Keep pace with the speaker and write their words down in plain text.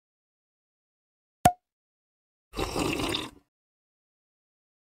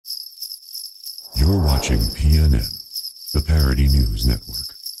You're watching PNN, the Parody News Network.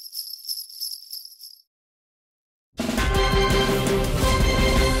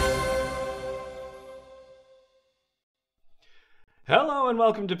 Hello and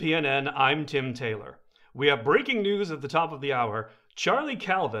welcome to PNN. I'm Tim Taylor. We have breaking news at the top of the hour. Charlie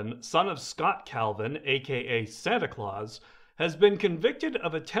Calvin, son of Scott Calvin, aka Santa Claus, has been convicted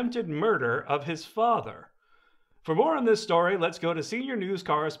of attempted murder of his father. For more on this story, let's go to senior news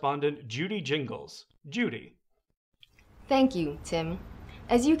correspondent Judy Jingles. Judy. Thank you, Tim.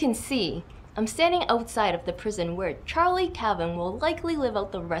 As you can see, I'm standing outside of the prison where Charlie Calvin will likely live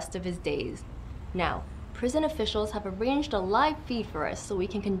out the rest of his days. Now, prison officials have arranged a live feed for us so we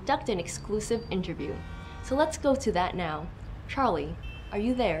can conduct an exclusive interview. So let's go to that now. Charlie, are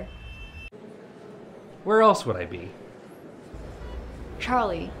you there? Where else would I be?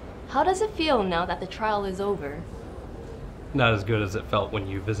 Charlie, how does it feel now that the trial is over? Not as good as it felt when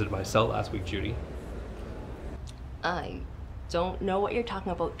you visited my cell last week, Judy. I don't know what you're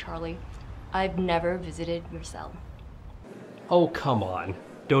talking about, Charlie. I've never visited your cell. Oh, come on.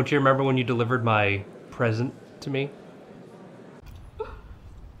 Don't you remember when you delivered my present to me?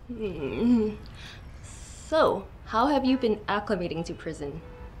 So, how have you been acclimating to prison?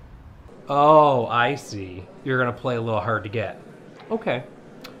 Oh, I see. You're gonna play a little hard to get. Okay.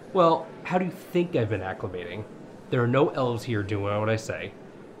 Well, how do you think I've been acclimating? There are no elves here doing what I say.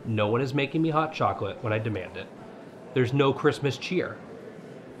 No one is making me hot chocolate when I demand it. There's no Christmas cheer.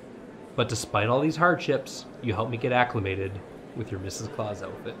 But despite all these hardships, you helped me get acclimated with your Mrs. Claus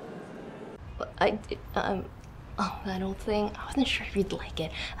outfit. Oh, that old thing. I wasn't sure if you'd like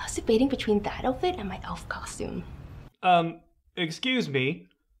it. I was debating between that outfit and my elf costume. Excuse me.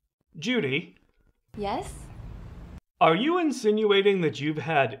 Judy? Yes? Are you insinuating that you've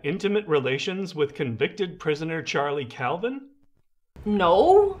had intimate relations with convicted prisoner Charlie Calvin?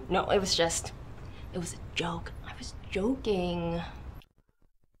 No, it was a joke. I was joking.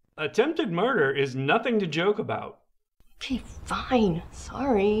 Attempted murder is nothing to joke about. Okay, fine.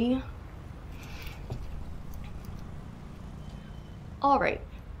 Sorry. Alright,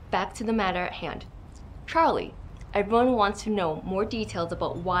 back to the matter at hand. Charlie, everyone wants to know more details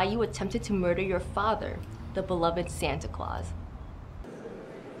about why you attempted to murder your father, the beloved Santa Claus.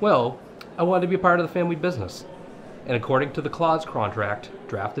 Well, I wanted to be a part of the family business. And according to the Claus contract,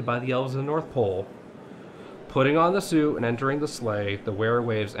 drafted by the elves of the North Pole, putting on the suit and entering the sleigh, the wearer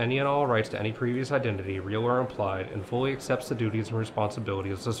waives any and all rights to any previous identity, real or implied, and fully accepts the duties and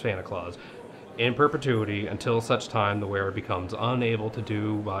responsibilities of Santa Claus in perpetuity until such time the wearer becomes unable to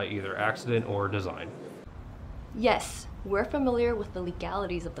do by either accident or design. Yes, we're familiar with the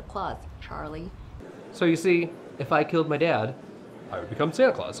legalities of the clause, Charlie. So you see, if I killed my dad, I would become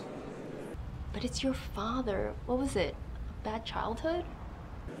Santa Claus. But it's your father. What was it? A bad childhood?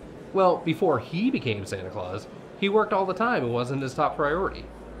 Well, before he became Santa Claus, he worked all the time and wasn't his top priority.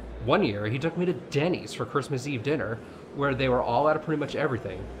 One year, he took me to Denny's for Christmas Eve dinner, where they were all out of pretty much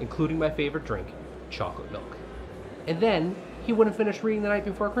everything, including my favorite drink, chocolate milk. And then, he wouldn't finish reading the night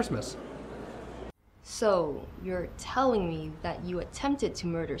before Christmas. So, you're telling me that you attempted to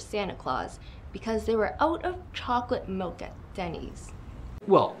murder Santa Claus because they were out of chocolate milk at Denny's?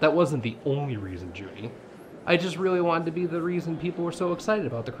 Well, that wasn't the only reason, Judy. I just really wanted to be the reason people were so excited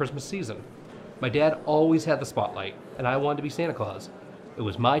about the Christmas season. My dad always had the spotlight, and I wanted to be Santa Claus. It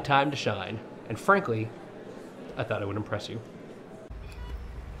was my time to shine, and frankly, I thought it would impress you.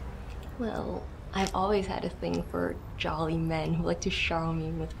 Well, I've always had a thing for jolly men who like to shower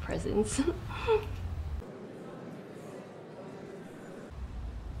me with presents.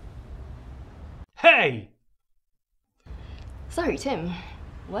 Hey! Sorry, Tim.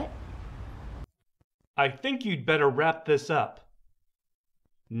 What? I think you'd better wrap this up.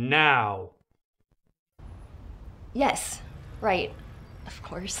 Now. Yes, right. Of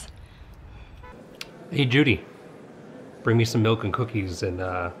course. Hey, Judy. Bring me some milk and cookies and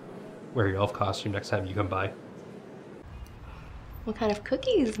wear your elf costume next time you come by. What kind of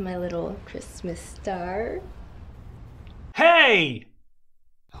cookies, my little Christmas star? Hey!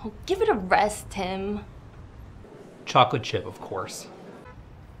 Oh, give it a rest, Tim. Chocolate chip, of course.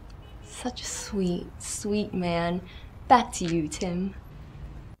 Such a sweet, sweet man. Back to you, Tim.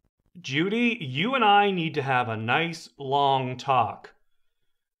 Judy, you and I need to have a nice, long talk.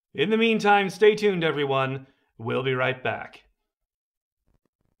 In the meantime, stay tuned, everyone. We'll be right back.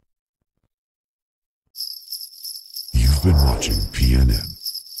 You've been watching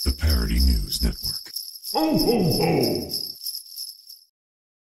PNN, the Parody News Network. Ho, ho, ho!